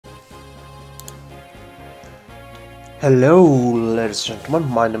Hello, ladies and gentlemen,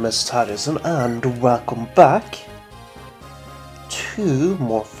 my name is Tyson, and welcome back to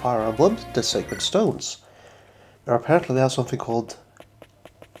more Fire Emblem, the Sacred Stones. Now apparently we have something called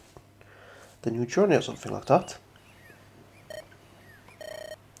the New Journey or something like that.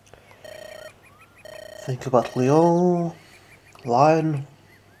 Think about Leon, Lion.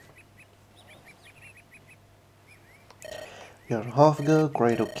 Year and a half ago,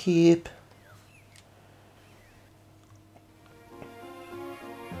 Grado Keep.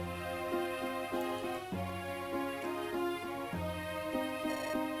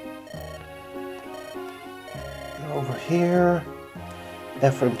 Over here,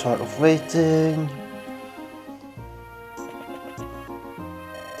 Ephraim tired of waiting.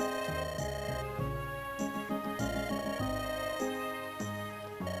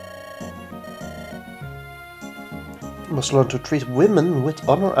 Must learn to treat women with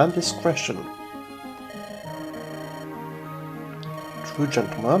honor and discretion. True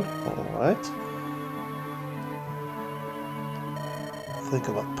gentleman, alright. Think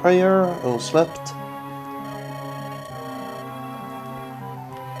about prayer, oh slept.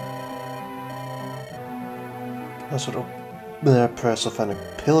 A sort of the prayers of any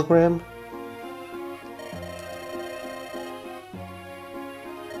pilgrim.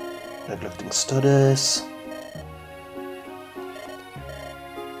 Neglecting studies.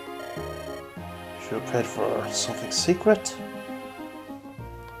 Should have prayed for something secret.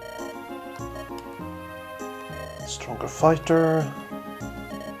 Stronger fighter.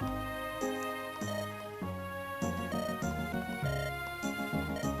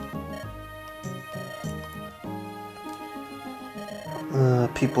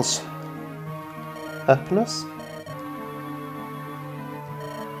 People's happiness.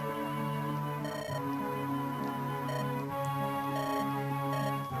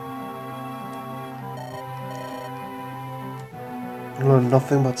 Learn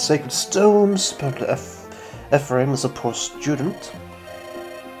nothing about sacred stones. Apparently Ephraim is a poor student.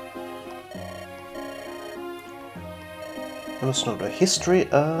 I must know the history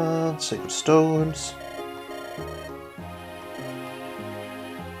and sacred stones.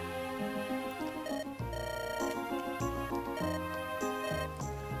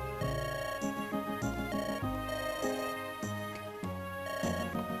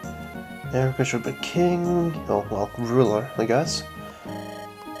 Eirika should be king. Oh, well, ruler, I guess.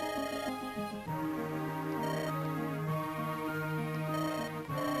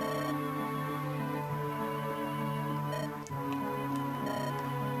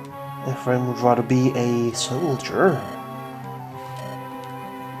 Ephraim would rather be a soldier.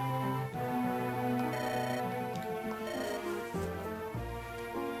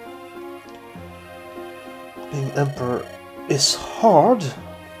 Being emperor is hard.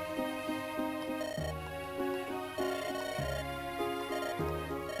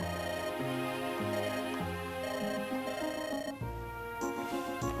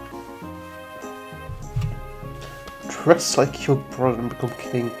 Dress like your brother and become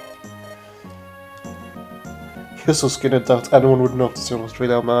king. You're so skinny that anyone would notice you're in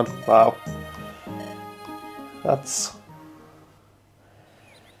Australia, man. Wow. That's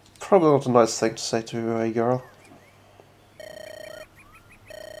probably not a nice thing to say to a girl.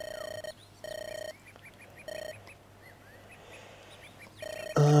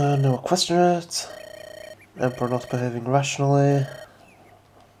 No question it. Emperor not behaving rationally.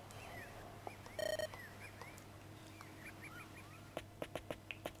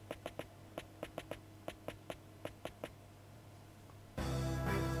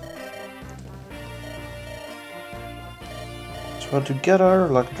 Run together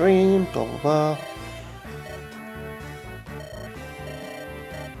like a dream, blah blah blah.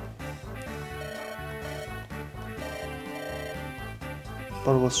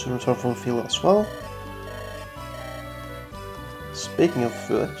 But will soon return from the field as well. Speaking of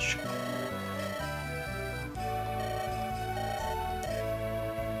which,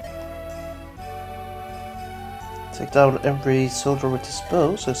 take down every soldier with his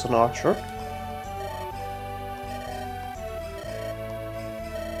bow, so it's an archer.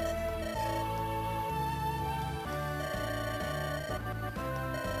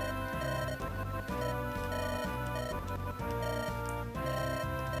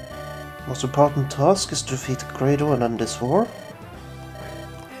 Most important task is to defeat Grado and end this war.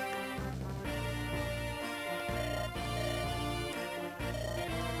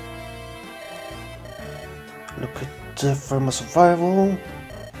 Look at for my survival.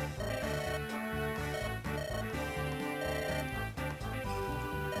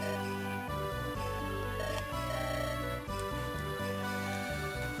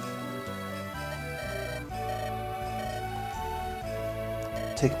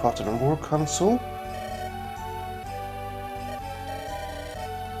 take part in a war council.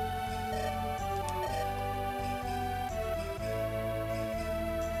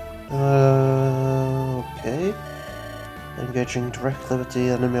 Okay. Engaging directly with the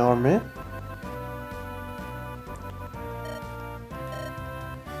enemy army.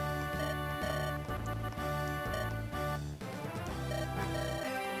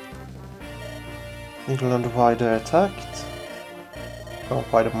 England why they attacked. Or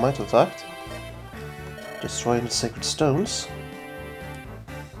why they might have attacked. Destroying the sacred stones.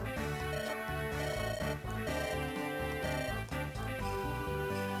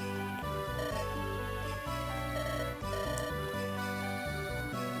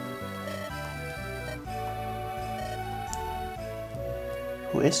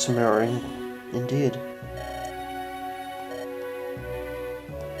 Who is mirroring? Indeed.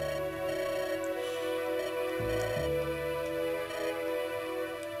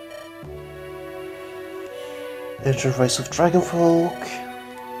 Ancient race of dragonfolk.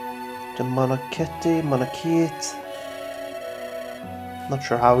 The Manakete. Not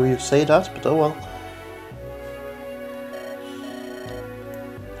sure how you say that, but oh well.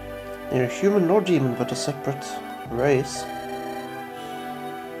 Neither human nor demon, but a separate race.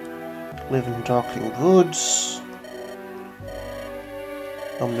 Live in darkling woods.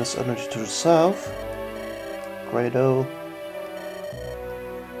 Ominous energy to the south. Grado.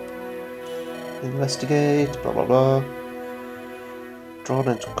 Investigate, blah blah blah. Drawn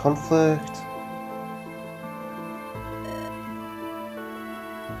into conflict.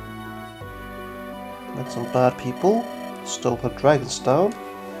 Met some bad people. Stole her dragons down.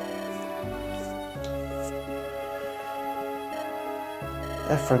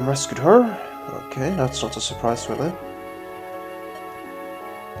 Ephraim rescued her. Okay, that's not a surprise really.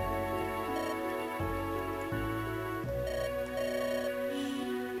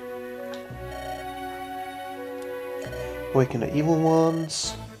 Awaken the evil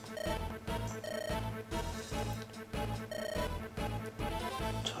ones.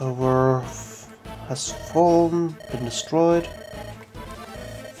 Tower has fallen, been destroyed.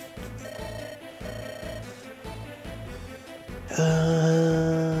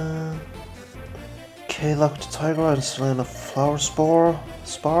 Kalak the tiger and slain a flower spar.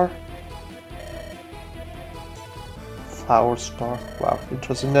 Flower spar. Wow,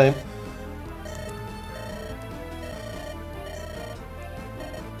 interesting name.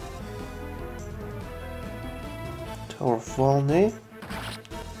 Tower of Volney.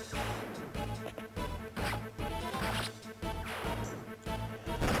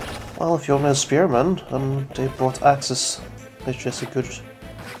 Well, if you're only a spearman, and they brought axes, which is a good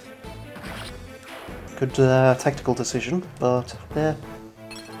tactical decision, but yeah.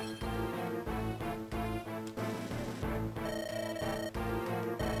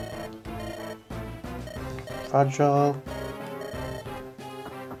 Fragile.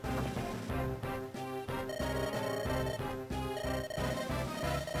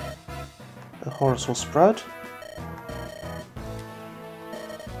 The horse will spread.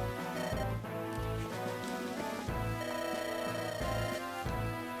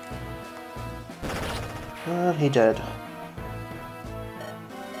 And he dead.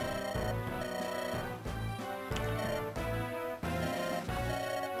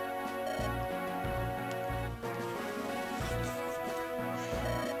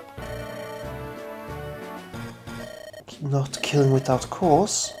 Not killing without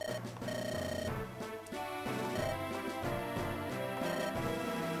cause.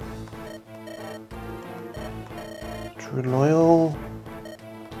 True loyal.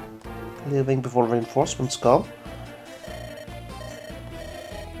 Leaving before reinforcements come.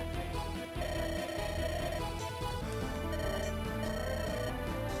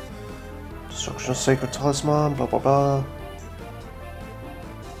 Destruction of sacred talisman, blah blah blah.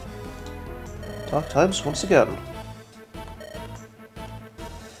 Dark times once again.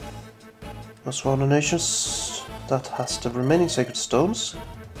 That's one of the nations that has the remaining sacred stones.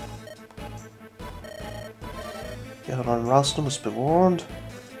 Yahana and Ralston must be warned.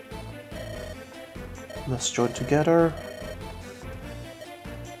 Must join together.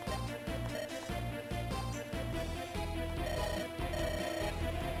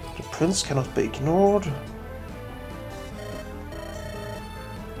 The prince cannot be ignored.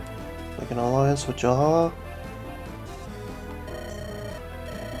 Make an alliance with Jaha.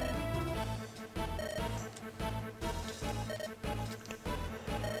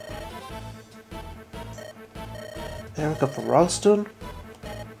 Eirika for Ralston.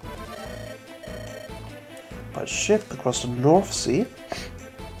 By ship across the North Sea.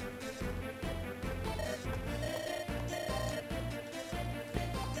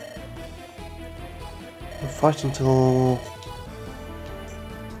 We'll fight until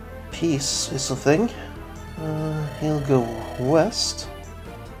peace is a thing. He'll go west.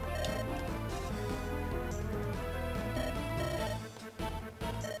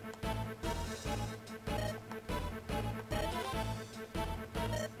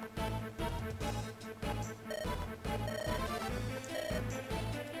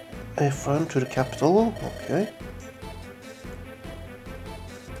 A front to the capital, okay.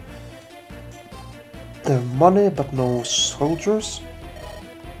 Money but no soldiers.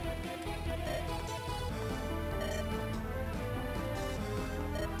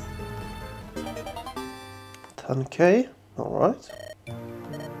 $10K, alright.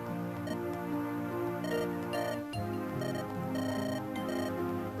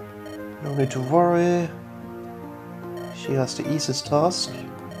 No need to worry. She has the easiest task.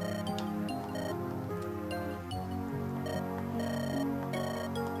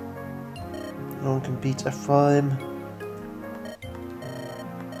 No one can beat Ephraim.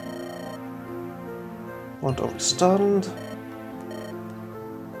 Won't overstand.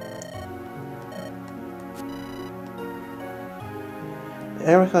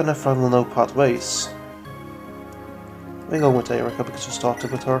 Eirika and Ephraim will now part ways. We're going with Eirika because we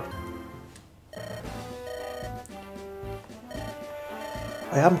started with her.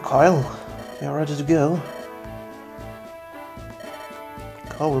 I am Kyle. We are ready to go.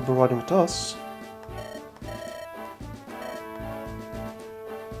 Kyle will be riding with us.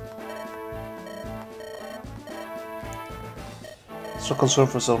 So concerned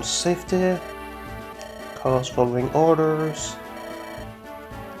for his own safety. Kyle's following orders.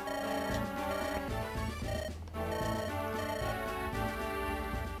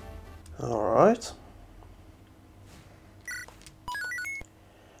 Alright.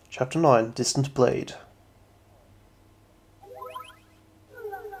 Chapter 9, Distant Blade.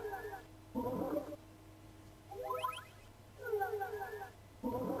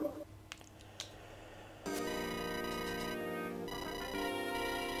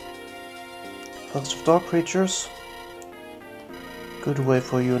 Host of Dark Creatures. Good way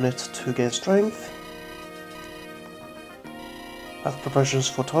for a unit to gain strength. Have preparations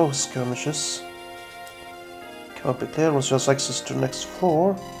for tower skirmishes. Cannot be cleared once you have access to the next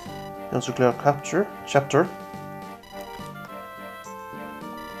floor. Once you clear a chapter.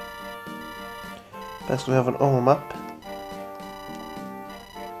 Best we have an overmap.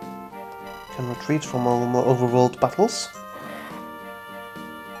 Can retreat from all more overworld battles.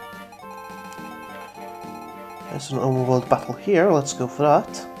 There's an overworld battle here, let's go for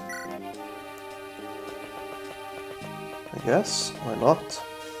that. I guess, why not?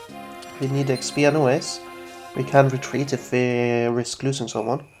 We need XP anyways. We can retreat if we risk losing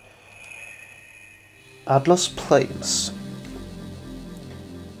someone. Atlas Plains.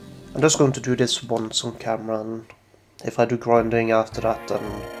 I'm just going to do this once on camera, and if I do grinding after that, then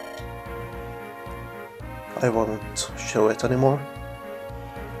I won't show it anymore.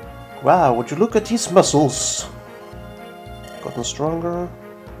 Wow, would you look at these muscles? Gotten stronger.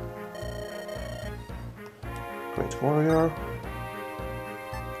 Great warrior.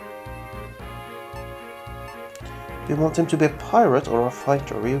 Do you want him to be a pirate or a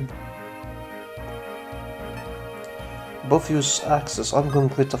fighter? We both use axes. I'm going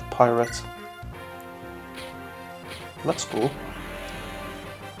with a pirate. That's cool.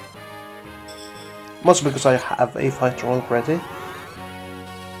 Mostly because I have a fighter already.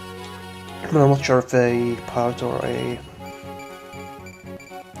 But I'm not sure if a pirate or a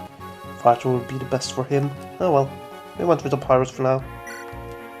fighter would be the best for him. Oh well, we went with a pirate for now.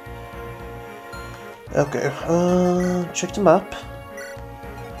 Okay, check the map.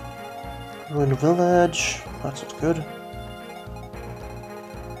 We're in the village. That's not good.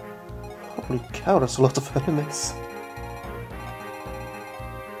 Holy cow, there's a lot of enemies.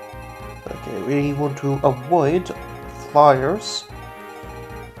 Okay, we want to avoid flyers.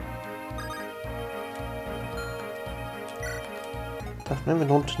 Definitely we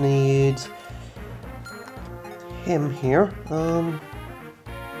don't need him here.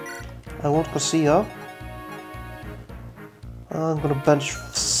 I want Garcia. I'm gonna bench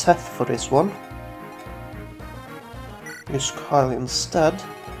Seth for this one. Use Kyle instead.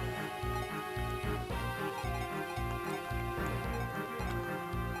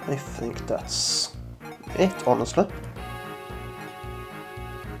 I think that's it, honestly.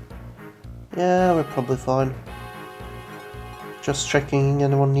 Yeah, we're probably fine. Just checking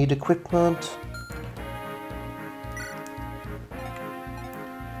anyone need equipment.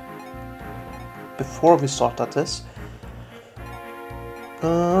 Before we start at this.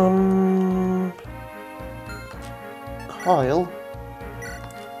 Kyle.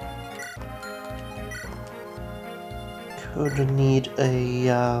 Would need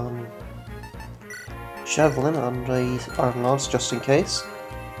a javelin and a iron lance just in case.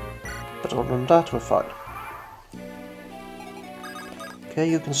 But other than that, we're fine. Okay,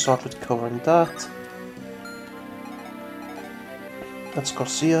 you can start with covering that. That's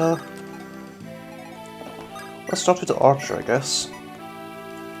Garcia. Let's start with the archer, I guess.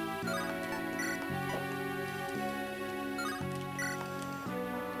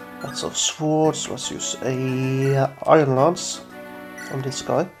 Lots of swords. Let's use a iron lance on this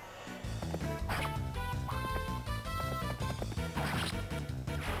guy.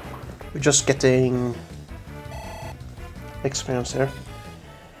 We're just getting experience here,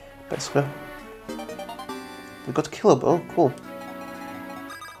 basically. We got killable, cool.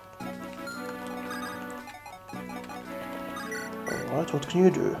 Alright, what can you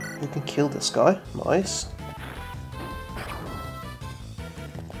do? You can kill this guy, nice.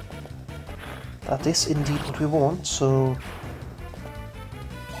 That is indeed what we want, so...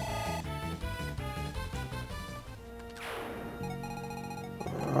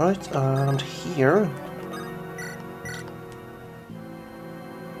 Alright, and here...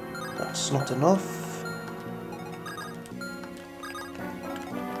 That's not enough.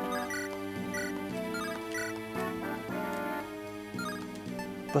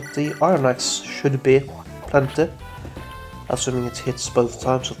 But the iron axe should be plenty, assuming it hits both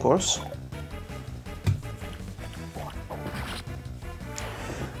times, of course.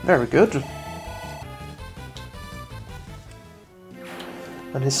 Very good.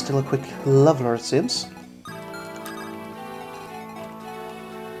 And he's still a quick leveler, it seems.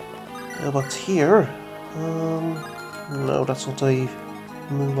 But here... no, that's not a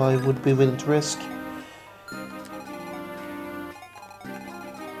move I would be willing to risk.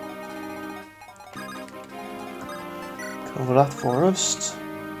 Cover that first.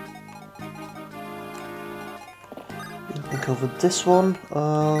 You can cover this one.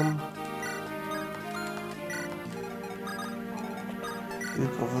 You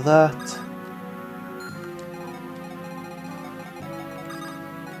cover that.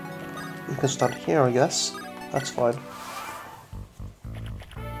 You can stand here, I guess. That's fine.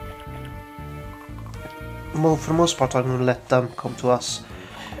 Well, for the most part, I'm gonna let them come to us.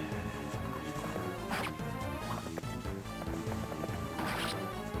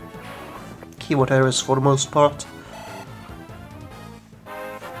 Keyword areas for the most part.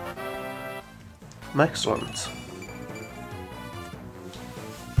 Excellent.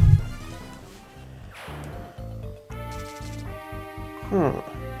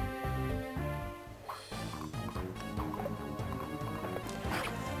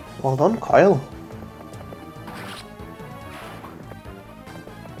 Well done, Kyle.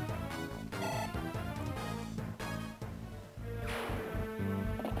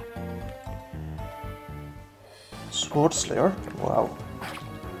 Sword Slayer, wow.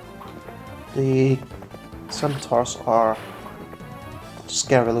 The centaurs are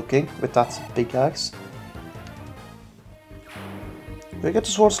scary looking with that big axe. Do I get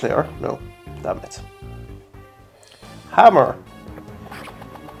the Sword Slayer? No, damn it. Hammer!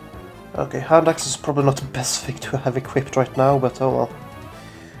 Okay, hand axe is probably not the best thing to have equipped right now, but oh well.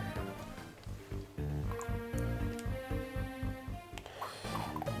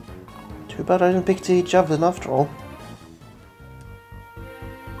 Too bad I didn't pick the javelin after all.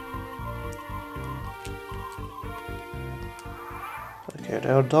 Okay,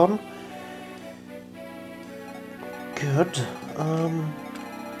 they're done. Good.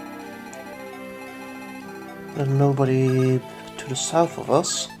 There's nobody to the south of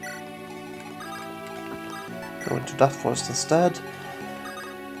us. Go into that forest instead.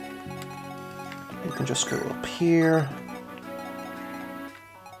 You can just go up here.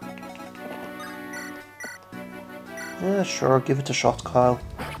 Yeah, sure, give it a shot, Kyle.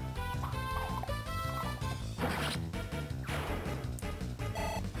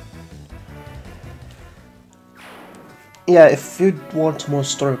 Yeah, if you want more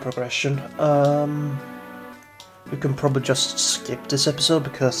story progression, you can probably just skip this episode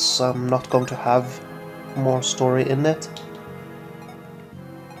because I'm not going to have more story in it.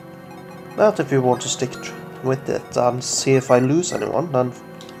 But if you want to stick with it and see if I lose anyone, then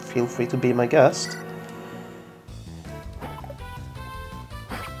feel free to be my guest.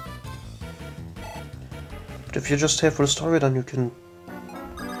 But if you're just here for the story, then you can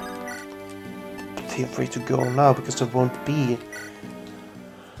feel free to go now, because there won't be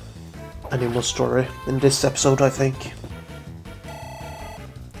any more story in this episode, I think.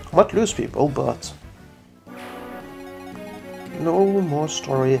 I might lose people, but no more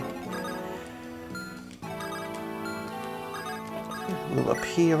story. Move up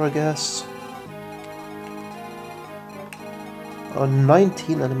here, I guess. Oh,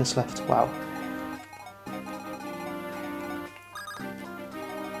 19 enemies left, wow.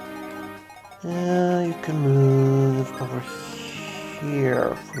 You can move over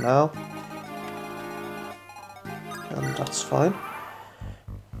here for now. And that's fine.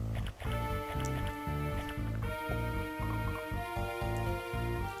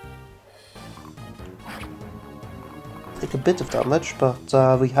 Take a bit of damage,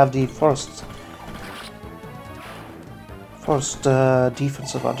 but we have the forest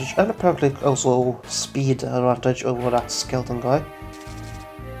defense advantage, and apparently also speed advantage over that skeleton guy.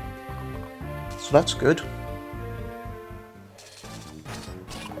 So that's good.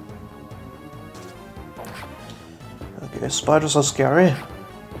 Okay, spiders are scary.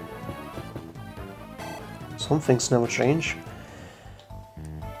 Some things never change.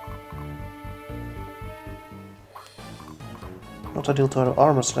 Not ideal to have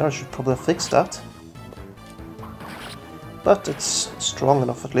armor snare, I should probably fix that. But it's strong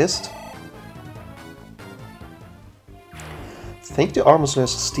enough at least. I think the armor snare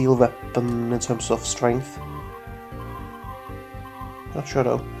is a steel weapon in terms of strength. Not sure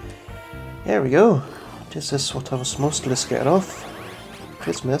though. Here we go. This is what I was mostly scared of.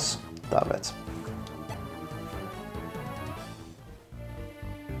 Please miss. Damn it.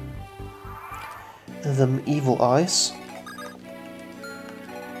 Them evil eyes.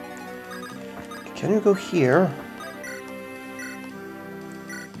 Can you go here?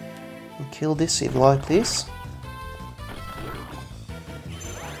 And kill this evil eye, please?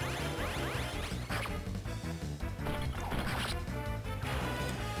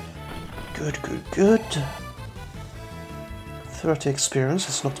 Good, good, good. 30 experience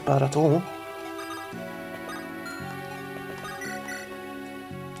is not bad at all.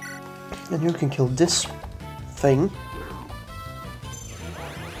 And you can kill this thing.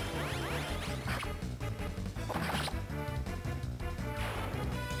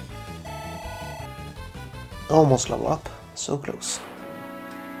 Almost level up, so close.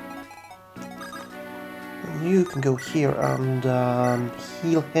 And you can go here and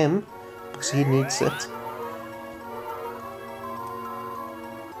heal him, because he needs it.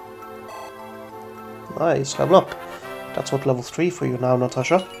 Nice, level up. That's what level 3 for you now,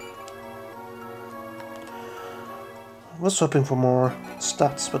 Natasha. I was hoping for more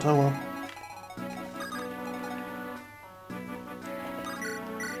stats, but oh well.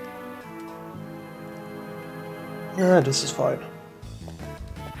 Yeah, this is fine.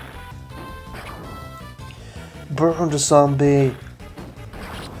 Burn the zombie!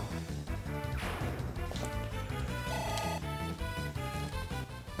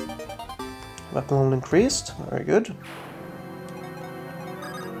 Weapon level increased, very good.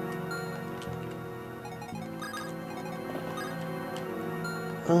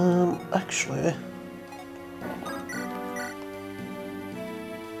 Actually...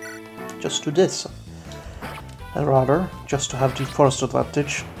 just do this. I'd rather, just to have the forest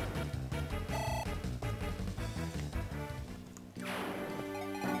advantage.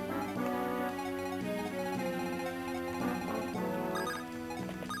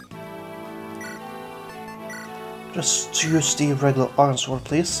 Just use the regular iron sword,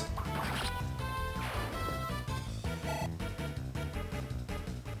 please.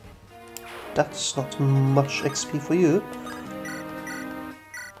 That's not much XP for you.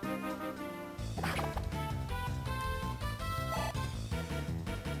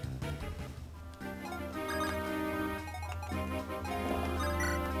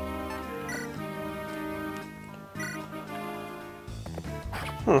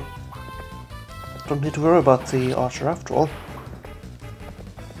 Don't need to worry about the archer after all.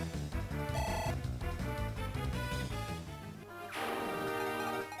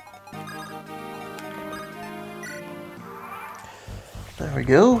 There we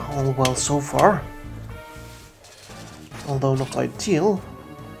go, all well so far. Although not ideal.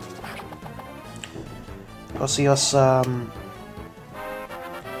 Because he has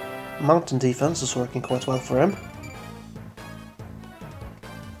mountain defense is working quite well for him.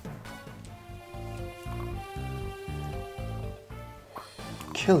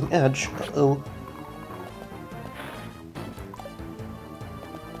 Killing edge, uh-oh.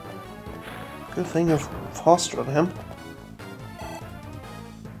 Good thing you're faster than him.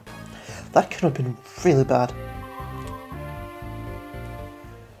 That could have been really bad.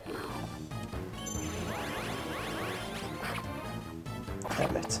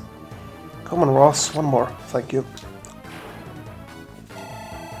 Damn it. Come on, Ross, one more, thank you.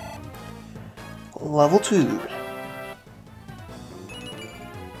 Level 2.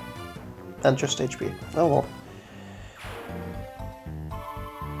 And just HP. Oh well.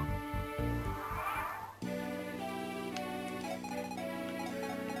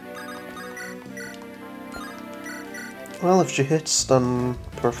 Well, if she hits, then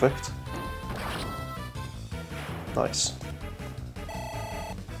perfect. Nice.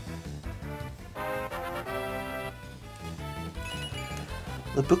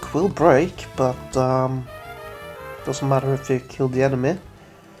 The book will break, but doesn't matter if you kill the enemy.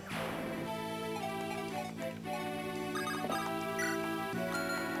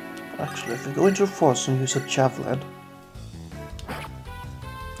 Actually, if you go into the forest and use a javelin,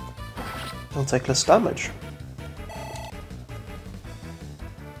 you'll take less damage.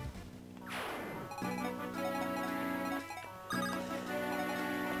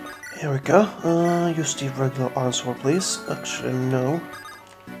 Eirika, use the regular iron sword, please. Actually, no.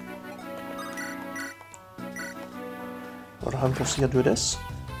 Rather have Garcia do this.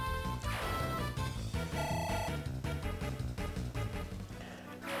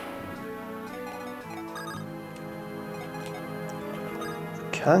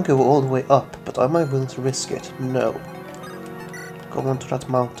 Can go all the way up, but am I willing to risk it? No. Go onto that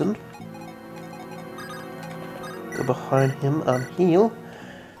mountain. Go behind him and heal.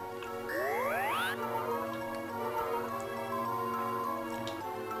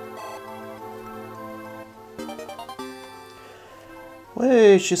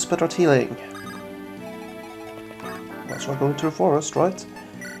 Wait, she's better at healing. That's why going to the forest, right?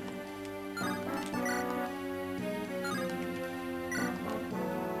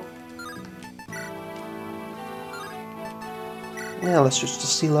 Yeah, let's use the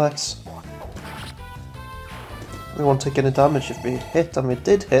steel axe. We won't take any damage if we hit, and we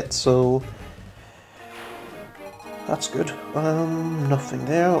did hit, so that's good. Nothing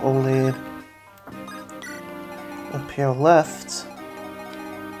there, only up here left.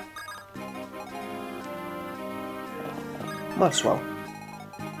 Might as well.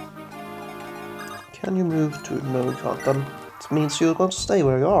 Can you move to... No, you can't. Then it means you're going to stay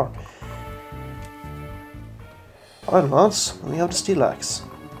where you are. Alright, lads, we have the steel axe.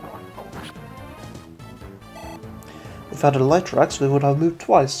 If we had a lighter axe, we would have moved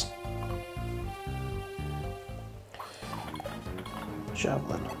twice.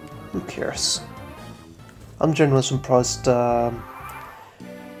 Javelin. Who cares? I'm genuinely surprised.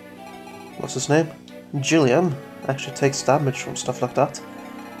 What's his name? Gillian actually takes damage from stuff like that.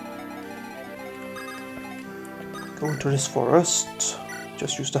 Go into this forest.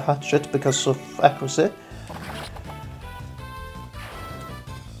 Just use the hatchet because of accuracy.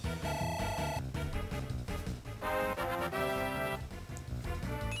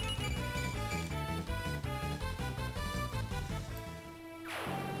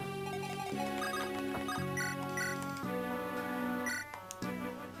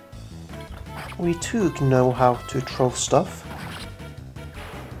 We too know how to throw stuff.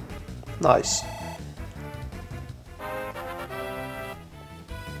 Nice.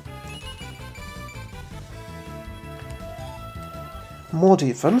 More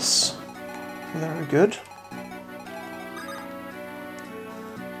defense. Very good.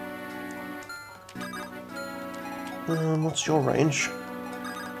 What's your range?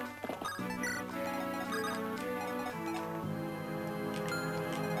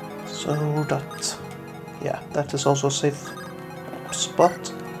 So that, yeah, that is also a safe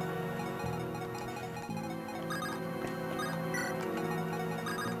spot.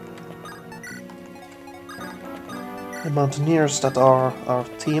 The mountaineers that are our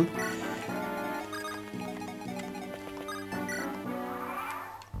team.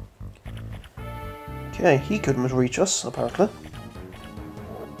 Okay, he couldn't reach us, apparently.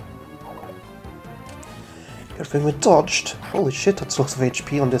 Good thing we dodged. Holy shit, that's lots of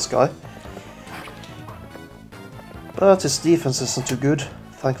HP on this guy. But his defense isn't too good,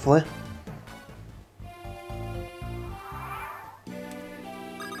 thankfully.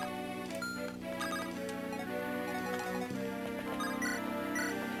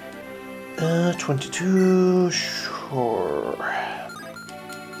 Uh, 22, sure.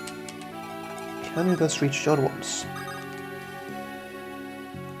 Can you guys reach the other ones?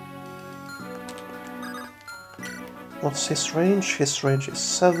 What's his range? His range is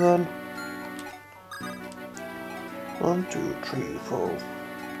 7. 1, 2, 3, 4,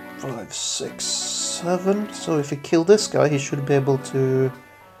 5, 6, 7. So if you kill this guy, he should be able to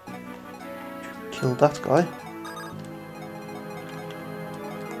kill that guy.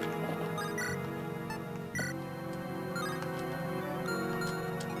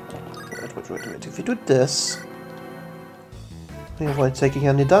 Wait. If you do this, you avoid taking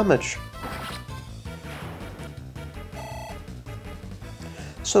any damage.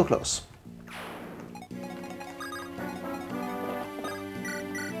 So close.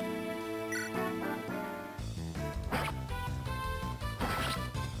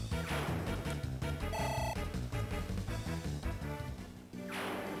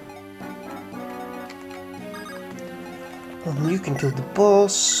 And you can kill the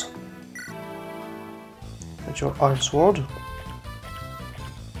boss with your Iron Sword.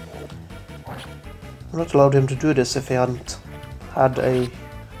 I'm not allowed him to do this if he hadn't had a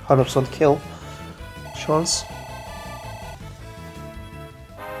 100% kill chance.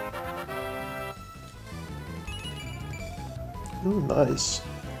 Ooh, nice.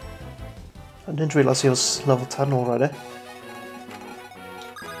 I didn't realize he was level 10 already.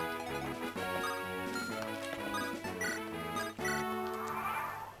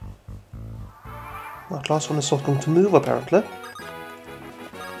 That last one is not going to move, apparently.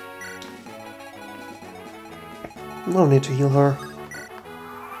 No need to heal her.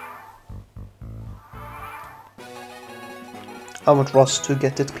 I want Ross to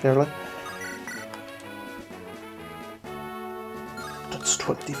get it, clearly. That's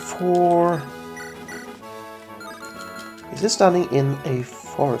 24. Is he standing in a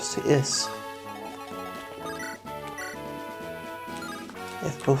forest? He is.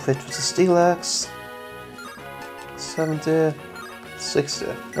 If both hit with the steel axe. 70, 60.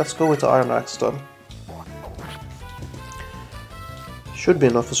 Let's go with the iron axe then. Should be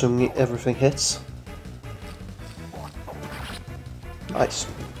enough assuming everything hits. Nice.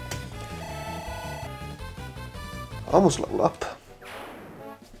 Almost level up.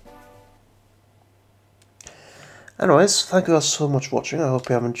 Anyways, thank you guys so much for watching. I hope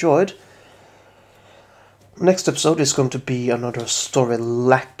you have enjoyed. Next episode is going to be another story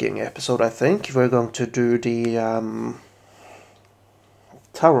lacking episode, I think. We're going to do the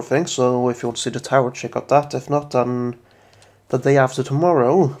tower thing, so if you want to see the tower, check out that. If not, then the day after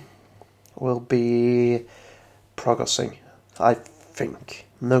tomorrow will be progressing, I think.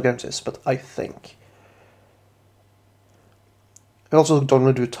 No guarantees, but I think. I also don't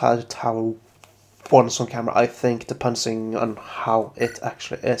want to do the tower once on camera, I think, depending on how it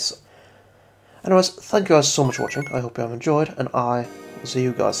actually is. Anyways, thank you guys so much for watching. I hope you have enjoyed, and I will see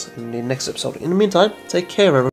you guys in the next episode. In the meantime, take care, everyone.